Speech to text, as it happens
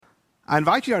I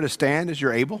invite you now to stand as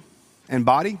you're able, in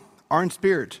body or in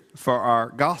spirit, for our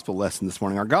gospel lesson this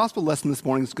morning. Our gospel lesson this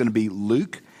morning is going to be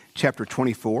Luke chapter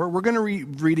 24. We're going to be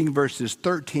reading verses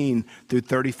 13 through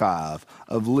 35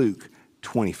 of Luke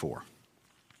 24.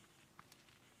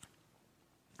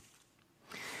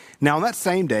 Now on that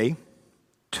same day,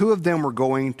 two of them were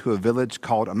going to a village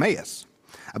called Emmaus,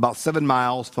 about 7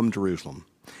 miles from Jerusalem,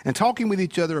 and talking with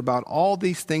each other about all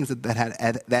these things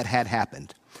that had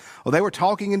happened. While they were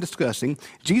talking and discussing,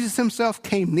 Jesus himself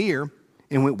came near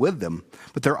and went with them,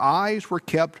 but their eyes were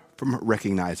kept from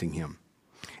recognizing him.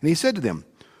 And he said to them,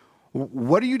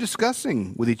 "What are you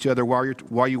discussing with each other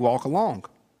while you walk along?"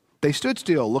 They stood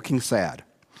still, looking sad.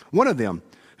 One of them,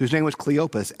 whose name was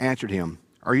Cleopas, answered him,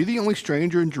 "Are you the only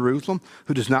stranger in Jerusalem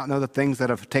who does not know the things that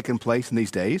have taken place in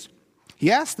these days?"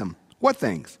 He asked them, "What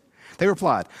things?" They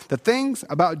replied, "The things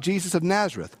about Jesus of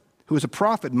Nazareth, who is a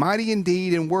prophet, mighty in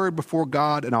deed and word before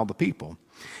God and all the people,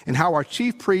 and how our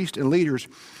chief priests and leaders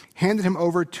handed him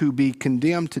over to be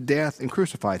condemned to death and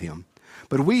crucified him.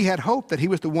 But we had hoped that he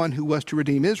was the one who was to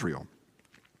redeem Israel.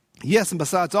 Yes, and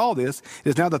besides all this, it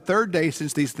is now the third day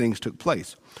since these things took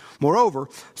place. Moreover,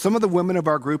 some of the women of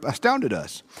our group astounded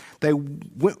us. They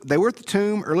were at the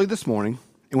tomb early this morning,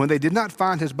 and when they did not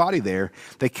find his body there,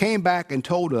 they came back and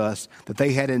told us that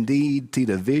they had indeed seen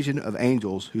a vision of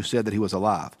angels who said that he was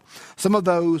alive. Some of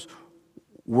those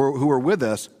who were with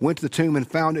us went to the tomb and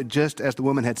found it just as the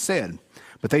woman had said,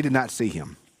 but they did not see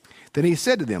him." Then he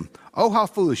said to them, "Oh, how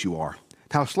foolish you are,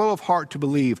 how slow of heart to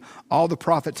believe all the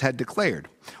prophets had declared.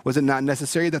 Was it not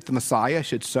necessary that the Messiah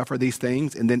should suffer these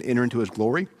things and then enter into his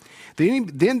glory?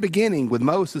 Then beginning with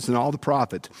Moses and all the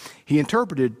prophets, he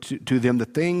interpreted to them the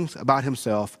things about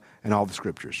himself and all the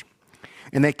scriptures.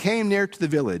 And they came near to the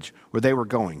village where they were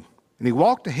going, and he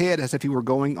walked ahead as if he were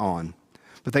going on.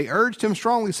 But they urged him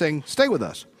strongly, saying, 'Stay with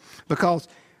us, because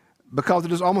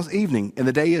it is almost evening, and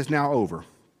the day is now over.'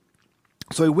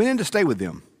 So he went in to stay with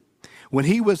them. When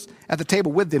he was at the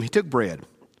table with them, he took bread,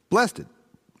 blessed it,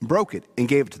 broke it, and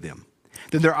gave it to them.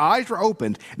 Then their eyes were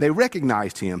opened, and they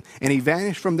recognized him, and he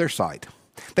vanished from their sight.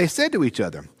 They said to each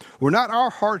other, 'Were not our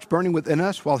hearts burning within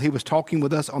us while he was talking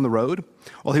with us on the road,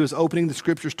 while he was opening the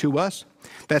scriptures to us?'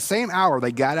 That same hour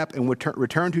they got up and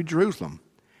returned to Jerusalem.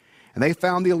 And they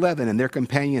found the 11 and their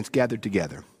companions gathered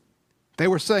together. They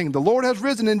were saying, 'The Lord has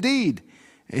risen indeed,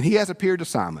 and he has appeared to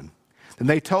Simon.' Then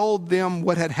they told them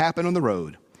what had happened on the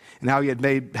road, and how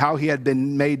he had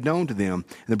been made known to them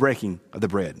in the breaking of the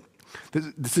bread."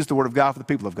 This is the word of God for the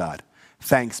people of God.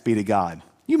 Thanks be to God.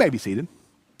 You may be seated.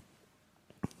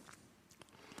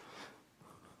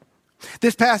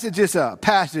 This passage is a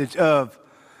passage of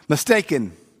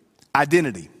mistaken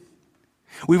identity.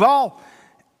 We've all,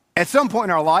 at some point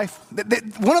in our life,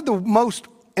 one of the most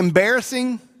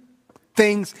embarrassing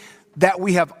things that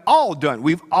we have all done,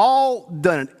 we've all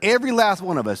done it, every last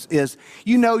one of us, is,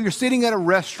 you're sitting at a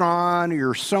restaurant or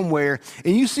you're somewhere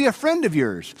and you see a friend of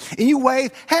yours and you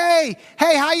wave, hey,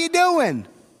 how you doing?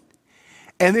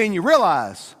 And then you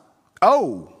realize,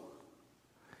 oh,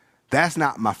 that's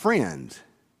not my friend.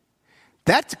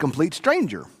 That's a complete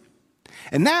stranger.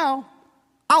 And now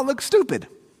I'll look stupid.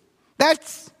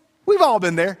 We've all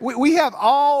been there. We have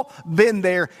all been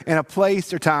there in a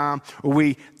place or time where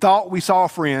we thought we saw a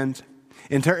friend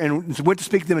and went to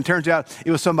speak to them, and turns out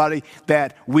it was somebody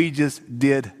that we just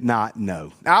did not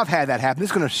know. Now, I've had that happen.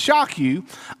 It's going to shock you.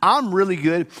 I'm really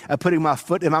good at putting my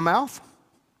foot in my mouth.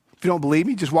 If you don't believe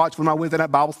me, just watch one of my Wednesday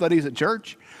night Bible studies at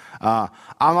church. I'm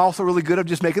also really good at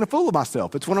just making a fool of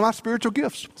myself. It's one of my spiritual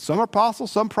gifts. Some are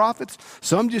apostles, some prophets,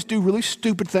 some just do really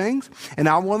stupid things. And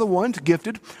I'm one of the ones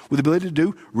gifted with the ability to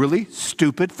do really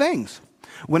stupid things.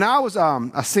 When I was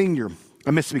a senior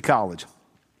at Mississippi College,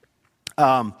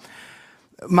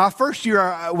 my first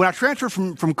year, when I transferred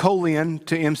from Colin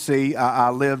to MC, I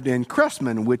lived in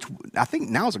Cressman, which I think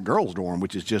now is a girls' dorm,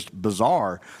 which is just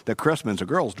bizarre that Cressman's a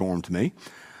girls' dorm to me.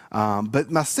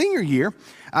 But my senior year,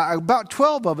 about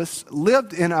 12 of us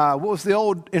lived in what was the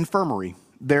old infirmary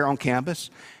there on campus,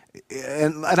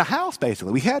 at a house,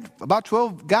 basically. We had about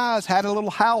 12 guys had a little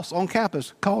house on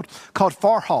campus called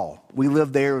Far Hall. We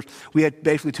lived there. We had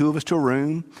basically 2 of us to a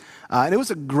room. And it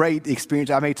was a great experience.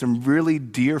 I made some really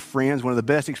dear friends. One of the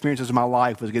best experiences of my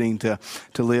life was getting to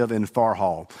live in Far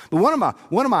Hall. But one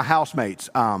of my housemates,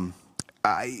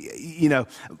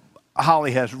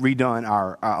 Holly has redone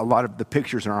a lot of the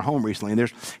pictures in our home recently,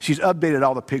 and she's updated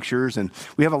all the pictures, and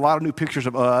we have a lot of new pictures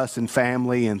of us and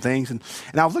family and things. And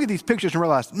I was looking at these pictures and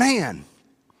realized, man,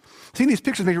 seeing these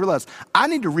pictures made me realize I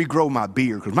need to regrow my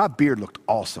beard because my beard looked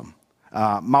awesome.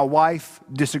 My wife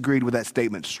disagreed with that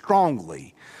statement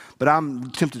strongly, but I'm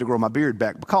tempted to grow my beard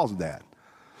back because of that.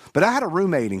 But I had a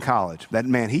roommate in college. That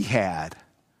man, he had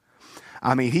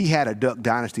a Duck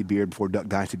Dynasty beard before Duck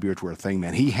Dynasty beards were a thing,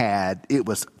 man. It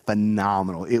was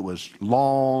phenomenal. It was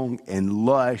long and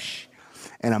lush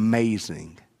and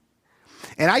amazing.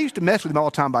 And I used to mess with him all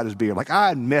the time about his beard. Like,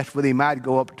 I'd mess with him. I'd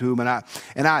go up to him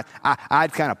and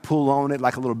I'd kind of pull on it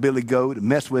like a little billy goat and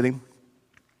mess with him.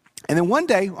 And then one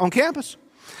day on campus,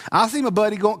 I see my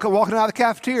buddy walking out of the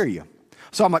cafeteria.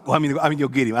 So I'm like, well, I'm going to go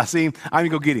get him. I'm going to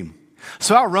go get him.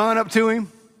 So I run up to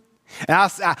him. And I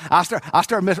start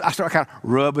kind of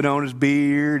rubbing on his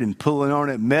beard and pulling on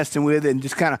it, messing with it, and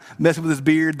just kind of messing with his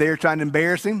beard there, trying to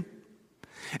embarrass him.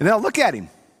 And then I look at him,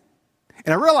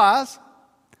 and I realize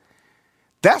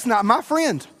that's not my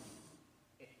friend.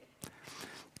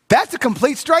 That's a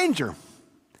complete stranger.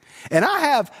 And I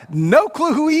have no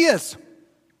clue who he is.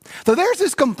 So there's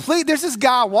this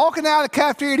guy walking out of the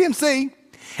cafeteria at MC,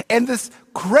 and this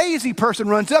crazy person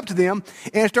runs up to them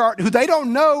who they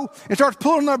don't know, and starts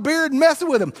pulling their beard and messing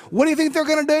with them. What do you think they're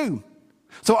going to do?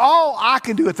 So all I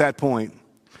can do at that point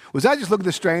was I just look at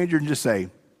the stranger and just say,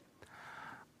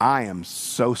 I am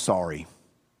so sorry.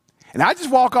 And I just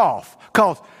walk off,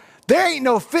 because there ain't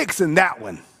no fixing that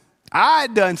one. I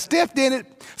done stepped in it.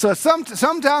 So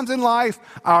sometimes in life,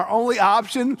 our only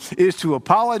option is to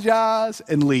apologize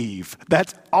and leave.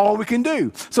 That's all we can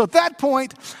do. So at that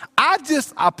point, I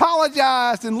just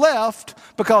apologized and left,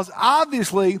 because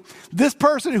obviously this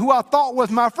person who I thought was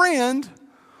my friend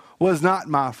was not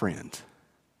my friend.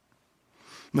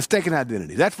 Mistaken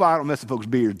identity. That's why I don't mess with folks'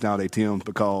 beards nowadays, Tim,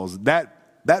 because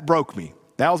that broke me.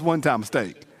 That was a one-time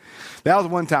mistake. That was a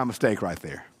one-time mistake right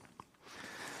there.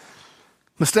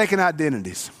 Mistaken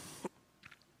identities.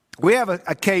 We have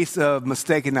a case of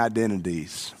mistaken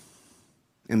identities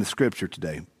in the scripture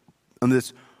today on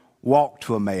this walk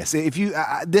to Emmaus.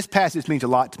 This passage means a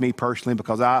lot to me personally,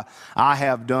 because I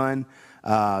have done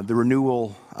the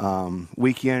renewal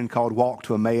weekend called Walk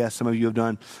to Emmaus. Some of you have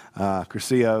done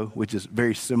Curcio, which is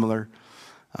very similar.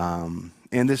 And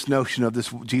this notion of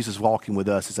this Jesus walking with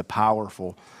us is a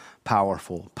powerful,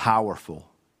 powerful, powerful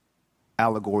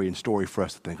allegory and story for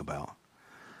us to think about.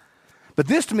 But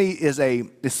this to me is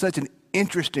such an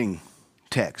interesting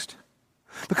text,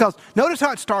 because notice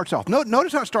how it starts off.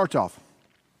 Notice how it starts off.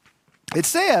 It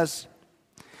says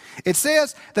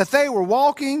that they were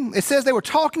walking. It says they were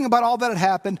talking about all that had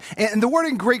happened. And the word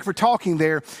in Greek for talking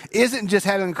there isn't just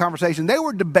having a conversation. They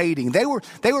were debating. They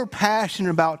were passionate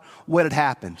about what had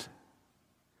happened.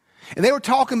 And they were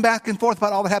talking back and forth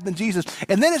about all that happened to Jesus.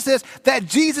 And then it says that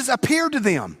Jesus appeared to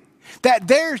them. That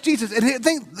there's Jesus. And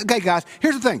okay, guys,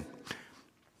 here's the thing.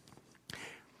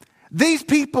 These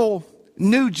people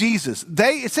knew Jesus.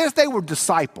 It says they were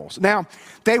disciples. Now,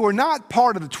 they were not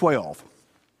part of the 12.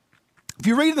 If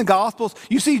you read in the Gospels,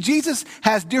 you see Jesus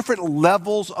has different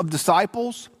levels of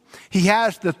disciples. He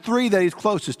has the 3 that he's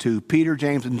closest to, Peter,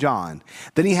 James, and John.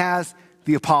 Then he has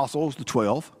the apostles, the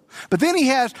 12. But then he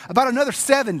has about another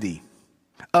 70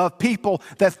 of people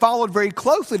that followed very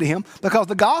closely to him, because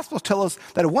the Gospels tell us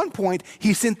that at one point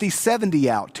he sent these 70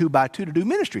 out 2 by 2 to do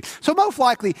ministry. So most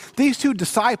likely these 2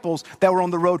 disciples that were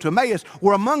on the road to Emmaus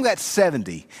were among that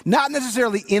 70. Not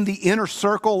necessarily in the inner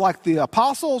circle like the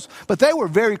apostles, but they were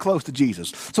very close to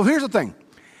Jesus. So here's the thing.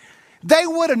 They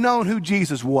would have known who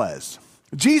Jesus was.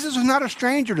 Jesus was not a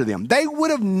stranger to them. They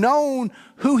would have known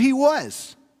who he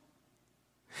was.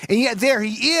 And yet there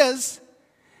he is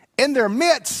in their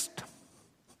midst.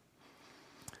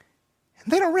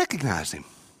 They don't recognize him.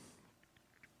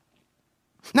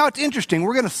 Now, it's interesting.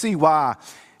 We're going to see why.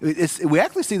 We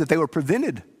actually see that they were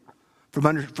prevented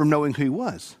from knowing who he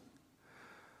was.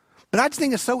 But I just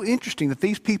think it's so interesting that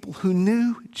these people who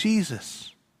knew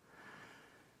Jesus,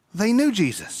 they knew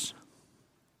Jesus,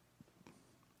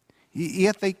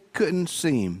 yet they couldn't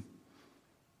see him.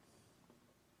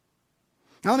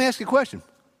 Now, let me ask you a question.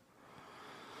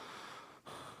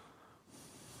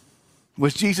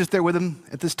 Was Jesus there with them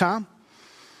at this time?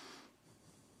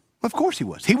 Of course he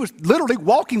was. He was literally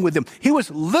walking with them. He was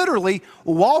literally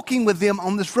walking with them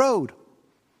on this road.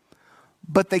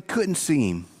 But they couldn't see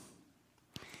him.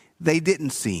 They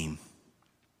didn't see him.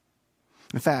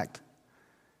 In fact,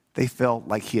 they felt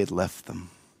like he had left them.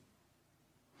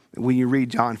 When you read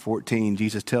John 14,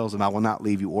 Jesus tells them, I will not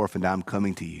leave you orphaned, I'm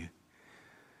coming to you.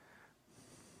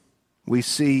 We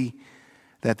see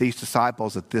that these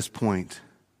disciples at this point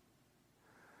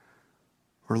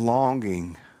were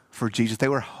longing for Jesus. They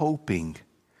were hoping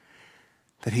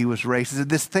that he was raised.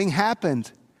 This thing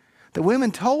happened. The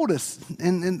women told us,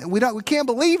 and we can't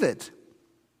believe it.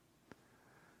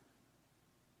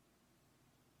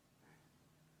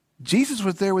 Jesus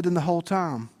was there with them the whole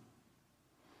time,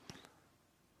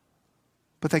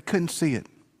 but they couldn't see it.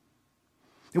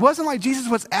 It wasn't like Jesus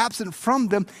was absent from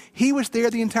them. He was there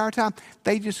the entire time.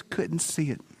 They just couldn't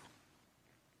see it.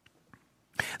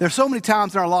 There's so many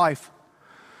times in our life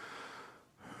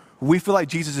we feel like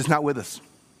Jesus is not with us.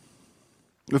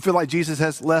 We feel like Jesus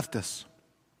has left us,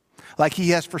 like he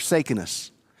has forsaken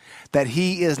us, that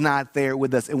he is not there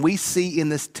with us. And we see in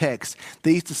this text,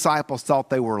 these disciples thought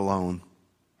they were alone.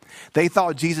 They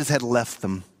thought Jesus had left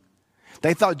them.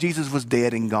 They thought Jesus was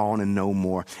dead and gone and no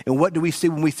more. And what do we see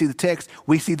when we see the text?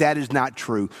 We see that is not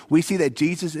true. We see that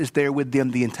Jesus is there with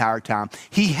them the entire time.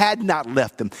 He had not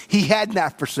left them. He had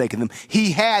not forsaken them.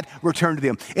 He had returned to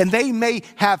them. And they may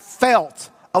have felt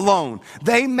alone.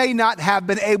 They may not have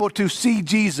been able to see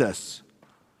Jesus.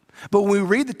 But when we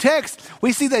read the text,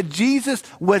 we see that Jesus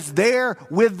was there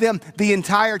with them the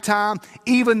entire time,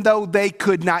 even though they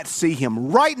could not see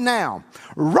him. Right now,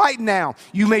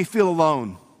 you may feel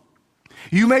alone.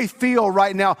 You may feel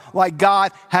right now like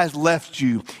God has left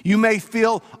you. You may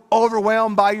feel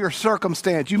overwhelmed by your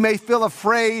circumstance. You may feel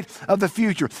afraid of the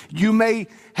future. You may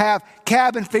have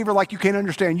cabin fever like you can't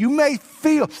understand. You may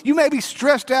be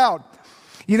stressed out.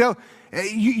 You know,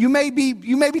 you may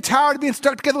be tired of being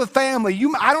stuck together with family.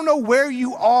 I don't know where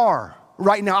you are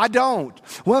right now. I don't.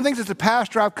 One of the things as a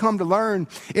pastor I've come to learn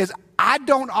is I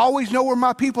don't always know where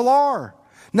my people are.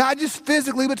 Not just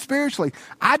physically, but spiritually.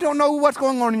 I don't know what's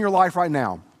going on in your life right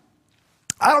now.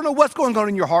 I don't know what's going on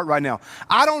in your heart right now.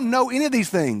 I don't know any of these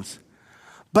things.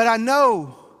 But I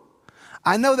know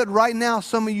that right now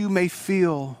some of you may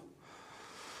feel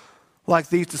like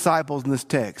these disciples in this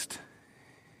text.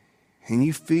 And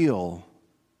you feel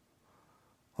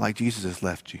like Jesus has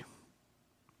left you.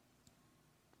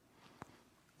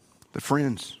 But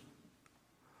friends,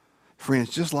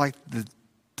 just like the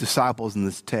disciples in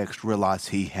this text, realize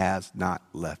he has not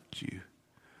left you.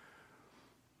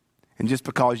 And just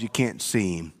because you can't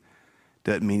see him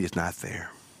doesn't mean he's not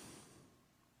there.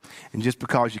 And just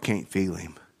because you can't feel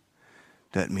him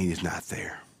doesn't mean he's not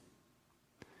there.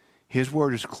 His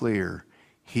word is clear.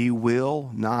 He will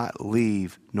not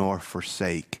leave nor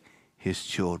forsake his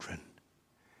children.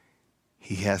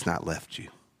 He has not left you.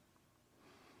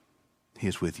 He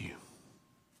is with you.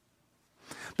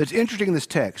 But it's interesting in this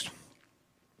text.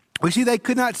 We see they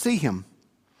could not see him.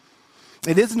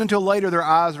 It isn't until later their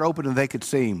eyes are open and they could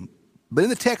see him. But in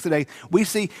the text today, we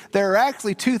see there are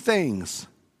actually two things,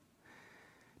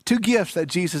 two gifts that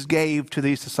Jesus gave to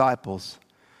these disciples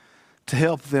to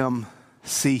help them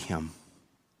see him.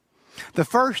 The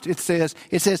first, it says,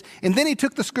 and then he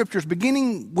took the scriptures,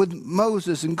 beginning with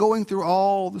Moses and going through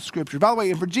all the scriptures. By the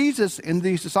way, and for Jesus and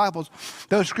these disciples,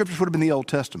 those scriptures would have been the Old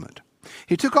Testament.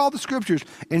 He took all the scriptures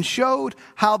and showed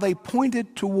how they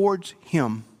pointed towards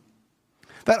him.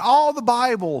 That all the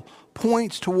Bible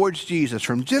points towards Jesus.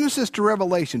 From Genesis to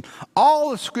Revelation,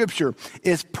 all of Scripture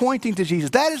is pointing to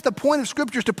Jesus. That is the point of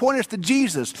Scripture, is to point us to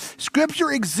Jesus.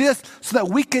 Scripture exists so that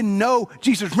we can know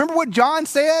Jesus. Remember what John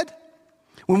said?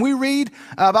 When we read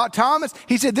about Thomas,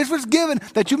 he said, this was given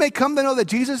that you may come to know that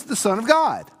Jesus is the Son of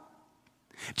God.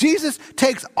 Jesus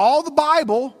takes all the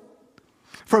Bible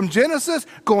from Genesis,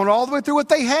 going all the way through what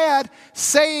they had,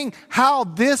 saying how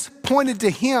this pointed to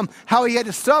him, how he had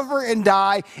to suffer and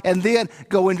die and then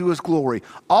go into his glory.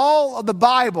 All of the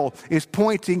Bible is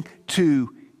pointing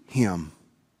to him.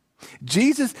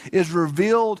 Jesus is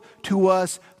revealed to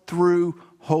us through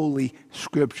Holy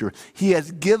Scripture. He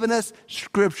has given us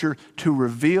Scripture to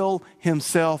reveal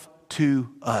himself to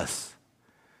us.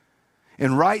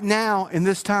 And right now, in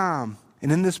this time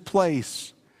and in this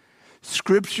place,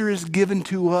 Scripture is given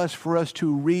to us for us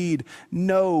to read,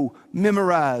 know,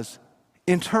 memorize,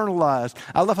 internalize.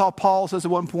 I love how Paul says at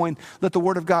one point, let the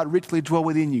Word of God richly dwell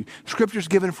within you. Scripture is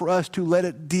given for us to let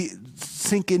it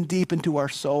sink in deep into our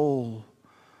soul.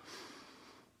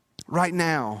 Right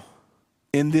now,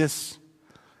 in this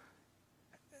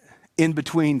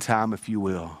in-between time, if you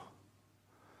will,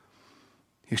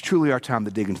 it's truly our time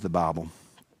to dig into the Bible.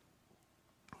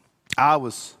 I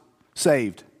was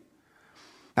saved.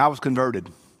 I was converted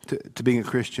to being a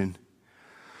Christian.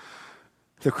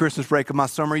 The Christmas break of my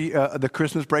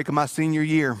senior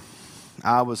year,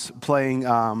 I was playing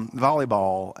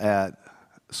volleyball at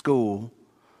school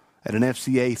at an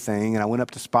FCA thing, and I went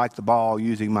up to spike the ball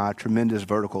using my tremendous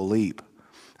vertical leap.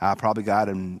 I probably got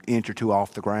an inch or two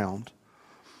off the ground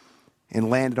and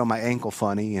landed on my ankle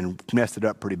funny and messed it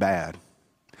up pretty bad.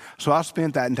 So I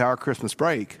spent that entire Christmas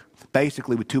break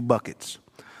basically with two buckets.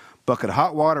 Bucket of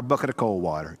hot water, bucket of cold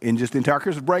water. In just the entire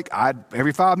Christmas break,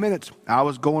 every 5 minutes, I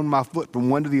was going my foot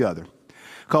from one to the other.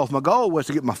 Because my goal was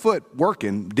to get my foot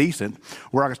working decent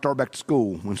where I could start back to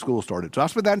school when school started. So I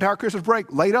spent that entire Christmas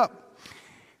break laid up.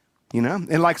 You know,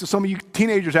 and like so some of you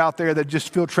teenagers out there that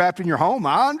just feel trapped in your home,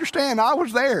 I understand. I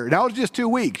was there, and I was just 2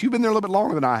 weeks. You've been there a little bit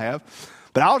longer than I have,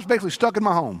 but I was basically stuck in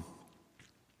my home.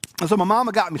 And so my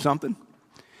mama got me something.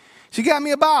 She got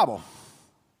me a Bible.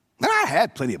 And I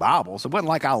had plenty of Bibles. It wasn't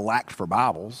like I lacked for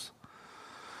Bibles.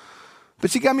 But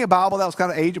she got me a Bible that was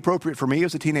kind of age appropriate for me. It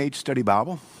was a teenage study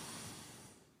Bible.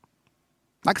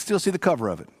 I could still see the cover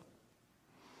of it.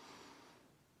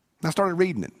 And I started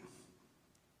reading it.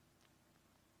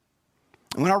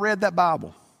 And when I read that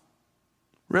Bible,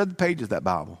 read the pages of that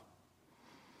Bible,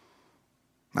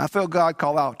 I felt God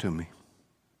call out to me.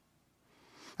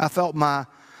 I felt my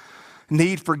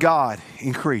need for God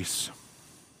increase.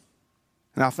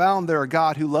 And I found there a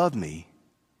God who loved me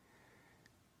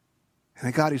and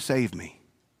a God who saved me.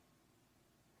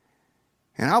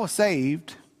 And I was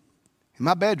saved in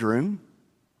my bedroom,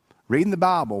 reading the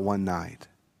Bible one night,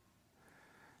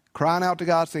 crying out to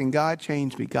God, saying, God,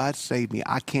 change me. God, save me.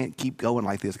 I can't keep going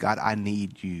like this. God, I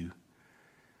need you.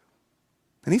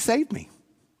 And he saved me.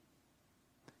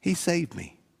 He saved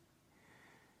me.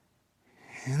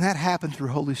 And that happened through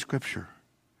Holy Scripture.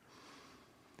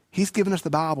 He's given us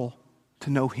the Bible to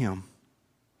know him.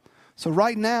 So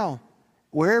right now,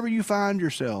 wherever you find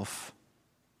yourself,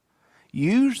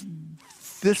 use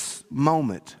this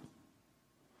moment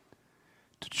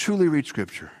to truly read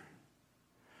Scripture,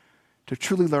 to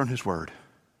truly learn his word,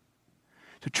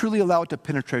 to truly allow it to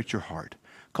penetrate your heart.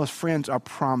 Because friends, I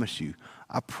promise you,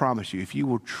 if you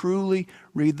will truly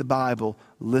read the Bible,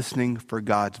 listening for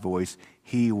God's voice,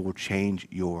 he will change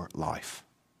your life.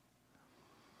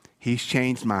 He's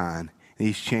changed mine, and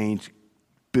he's changed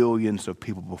billions of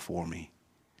people before me.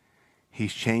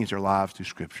 He's changed their lives through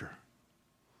Scripture.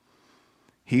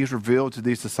 He's revealed to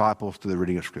these disciples through the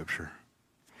reading of Scripture.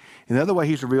 And the other way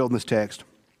he's revealed in this text,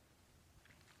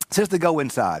 it says to go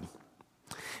inside.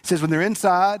 It says when they're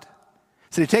inside,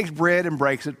 so he takes bread and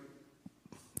breaks it,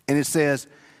 and it says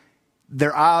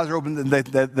their eyes are open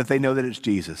that they know that it's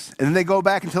Jesus. And then they go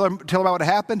back and tell about what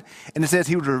happened, and it says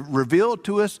he was revealed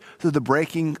to us through the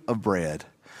breaking of bread.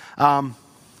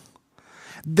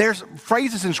 There's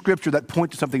phrases in Scripture that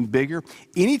point to something bigger.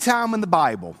 Anytime in the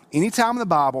Bible,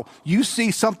 you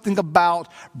see something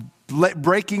about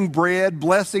breaking bread,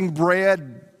 blessing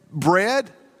bread,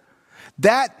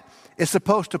 that is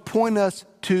supposed to point us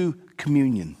to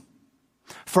communion.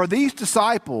 For these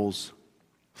disciples,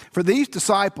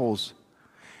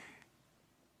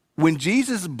 when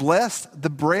Jesus blessed the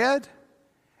bread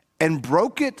and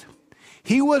broke it,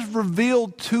 he was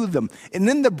revealed to them. And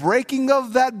in the breaking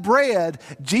of that bread,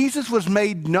 Jesus was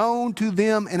made known to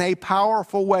them in a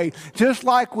powerful way. Just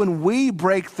like when we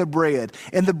break the bread,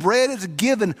 and the bread is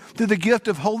given through the gift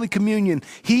of Holy Communion,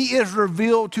 he is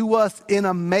revealed to us in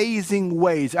amazing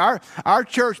ways. Our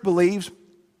church believes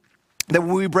that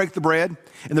when we break the bread,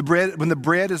 and when the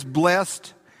bread is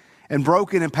blessed and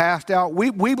broken and passed out, we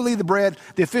believe the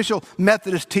official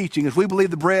Methodist teaching is we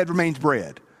believe the bread remains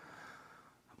bread.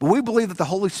 But we believe that the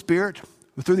Holy Spirit,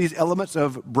 through these elements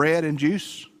of bread and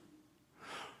juice,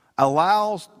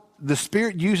 the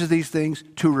Spirit uses these things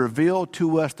to reveal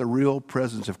to us the real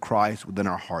presence of Christ within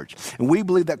our hearts. And we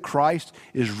believe that Christ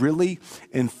is really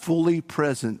and fully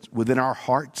present within our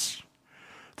hearts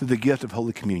through the gift of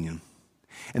Holy Communion.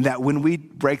 And that when we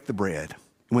break the bread,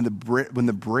 when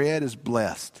the bread is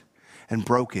blessed and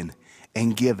broken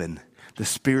and given, the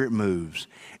Spirit moves,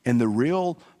 and the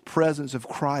real presence of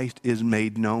Christ is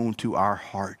made known to our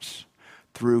hearts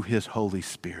through his Holy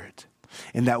Spirit.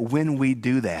 And that when we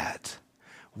do that,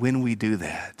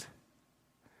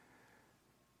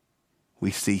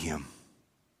 we see him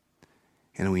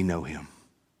and we know him.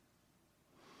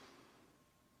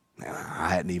 Now, I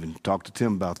hadn't even talked to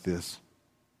Tim about this,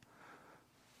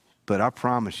 but I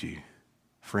promise you,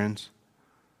 friends,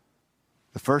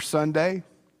 the first Sunday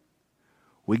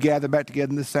we gather back together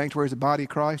in this sanctuary as the body of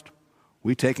Christ,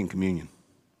 we taking communion.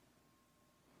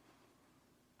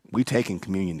 We taking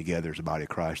communion together as a body of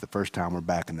Christ the first time we're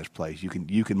back in this place. You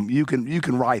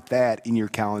can write that in your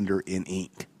calendar in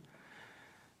ink.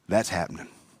 That's happening.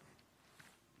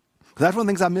 'Cause that's one of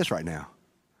the things I miss right now.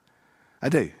 I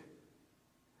do.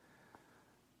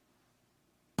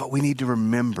 But we need to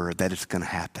remember that it's going to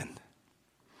happen.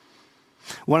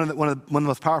 One of the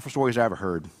most powerful stories I ever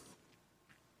heard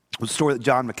was a story that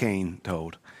John McCain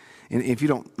told. And if you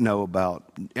don't know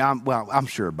about, I'm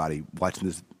sure everybody watching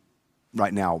this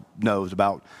right now knows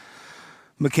about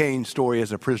McCain's story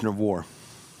as a prisoner of war.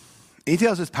 He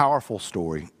tells this powerful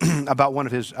story about one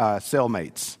of his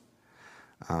cellmates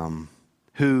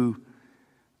who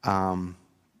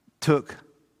took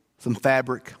some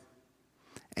fabric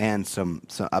and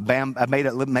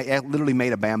literally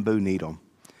made a bamboo needle.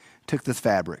 Took this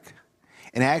fabric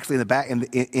And actually, in the back, in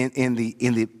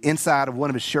the inside of one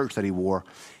of his shirts that he wore,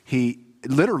 he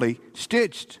literally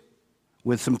stitched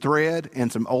with some thread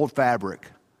and some old fabric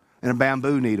and a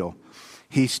bamboo needle.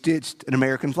 He stitched an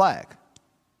American flag.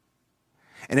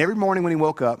 And every morning when he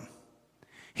woke up,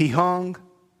 he hung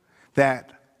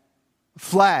that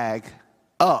flag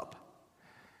up,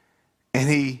 and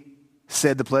he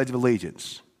said the Pledge of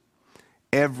Allegiance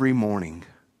every morning.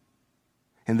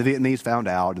 And the Vietnamese found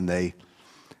out, and they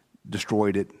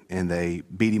destroyed it, and they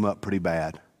beat him up pretty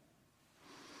bad.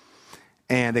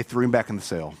 And they threw him back in the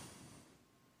cell.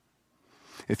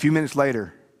 A few minutes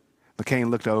later, McCain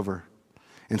looked over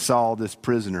and saw this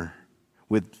prisoner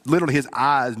with literally his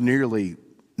eyes nearly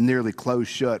closed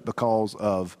shut because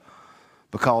of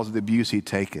the abuse he'd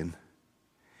taken.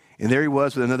 And there he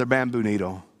was with another bamboo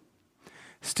needle,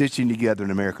 stitching together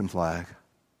an American flag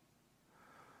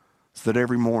so that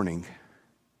every morning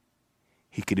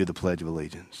he could do the Pledge of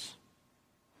Allegiance.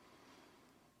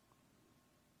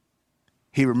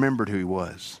 He remembered who he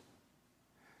was.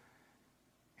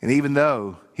 And even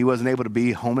though he wasn't able to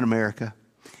be home in America,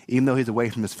 even though he's away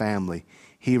from his family,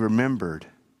 he remembered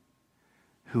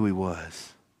who he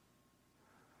was.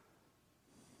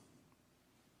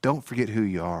 Don't forget who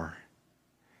you are.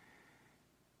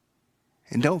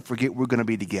 And don't forget we're going to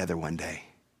be together one day.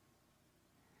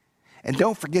 And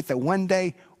don't forget that one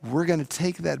day we're going to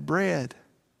take that bread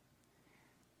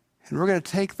and we're going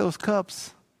to take those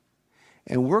cups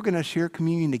and we're going to share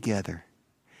communion together.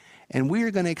 And we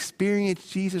are going to experience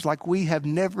Jesus like we have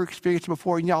never experienced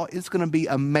before. And y'all, it's going to be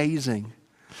amazing.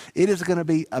 It is going to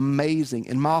be amazing.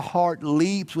 And my heart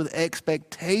leaps with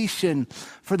expectation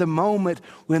for the moment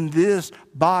when this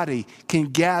body can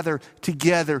gather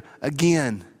together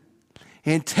again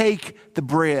and take the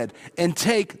bread and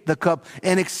take the cup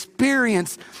and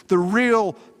experience the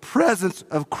real presence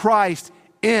of Christ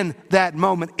in that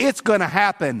moment. It's going to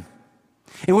happen.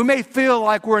 And we may feel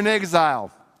like we're in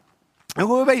exile. And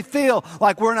we may feel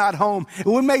like we're not home. And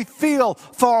we may feel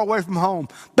far away from home.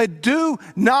 But do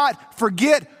not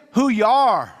forget who you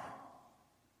are.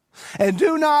 And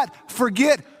do not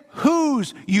forget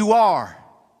whose you are.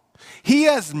 He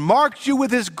has marked you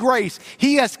with his grace.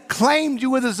 He has claimed you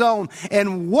with his own.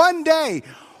 And one day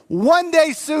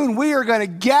soon, we are going to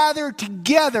gather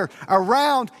together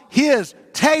around his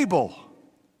table.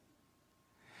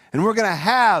 And we're going to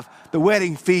have the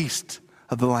wedding feast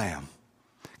of the Lamb.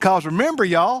 Because remember,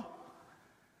 y'all,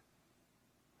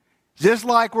 just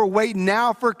like we're waiting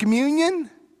now for communion,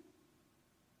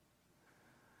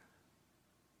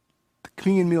 the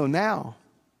communion meal now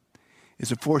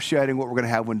is a foreshadowing what we're going to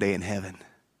have one day in heaven.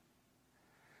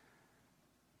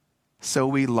 So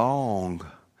we long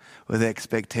with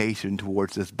expectation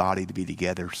towards this body to be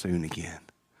together soon again.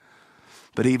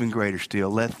 But even greater still,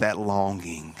 let that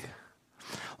longing,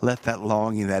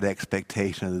 that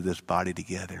expectation of this body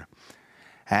together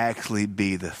actually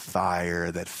be the fire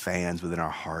that fans within our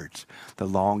hearts, the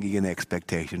longing and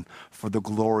expectation for the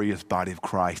glorious body of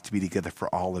Christ to be together for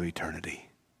all of eternity.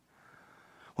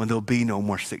 When there'll be no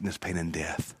more sickness, pain, and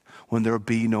death. When there'll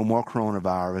be no more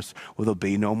coronavirus, when there'll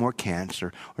be no more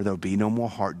cancer, or there'll be no more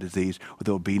heart disease, or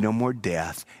there'll be no more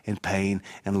death and pain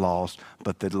and loss,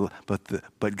 but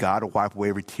God will wipe away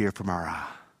every tear from our eye.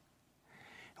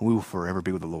 And we will forever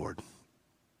be with the Lord.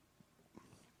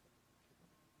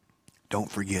 Don't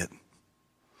forget.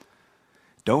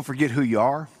 Don't forget who you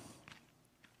are.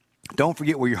 Don't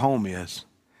forget where your home is.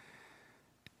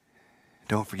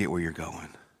 Don't forget where you're going.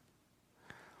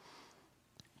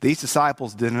 These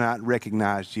disciples did not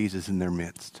recognize Jesus in their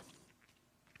midst.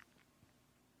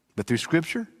 But through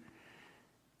Scripture,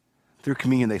 through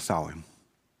communion, they saw him.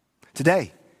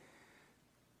 Today,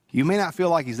 you may not feel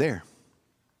like he's there.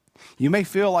 You may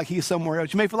feel like he's somewhere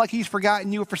else. You may feel like he's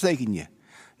forgotten you or forsaken you.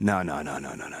 No,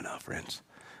 friends.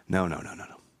 No.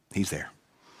 He's there.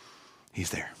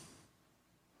 He's there.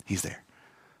 He's there.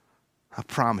 I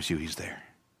promise you he's there.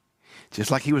 Just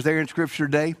like he was there in Scripture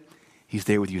today, he's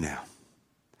there with you now.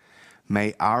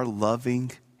 May our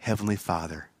loving Heavenly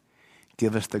Father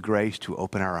give us the grace to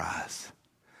open our eyes,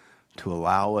 to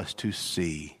allow us to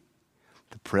see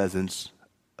the presence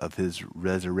of his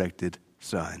resurrected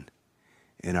Son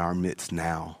in our midst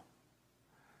now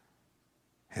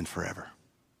and forever.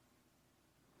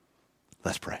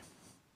 Let's pray.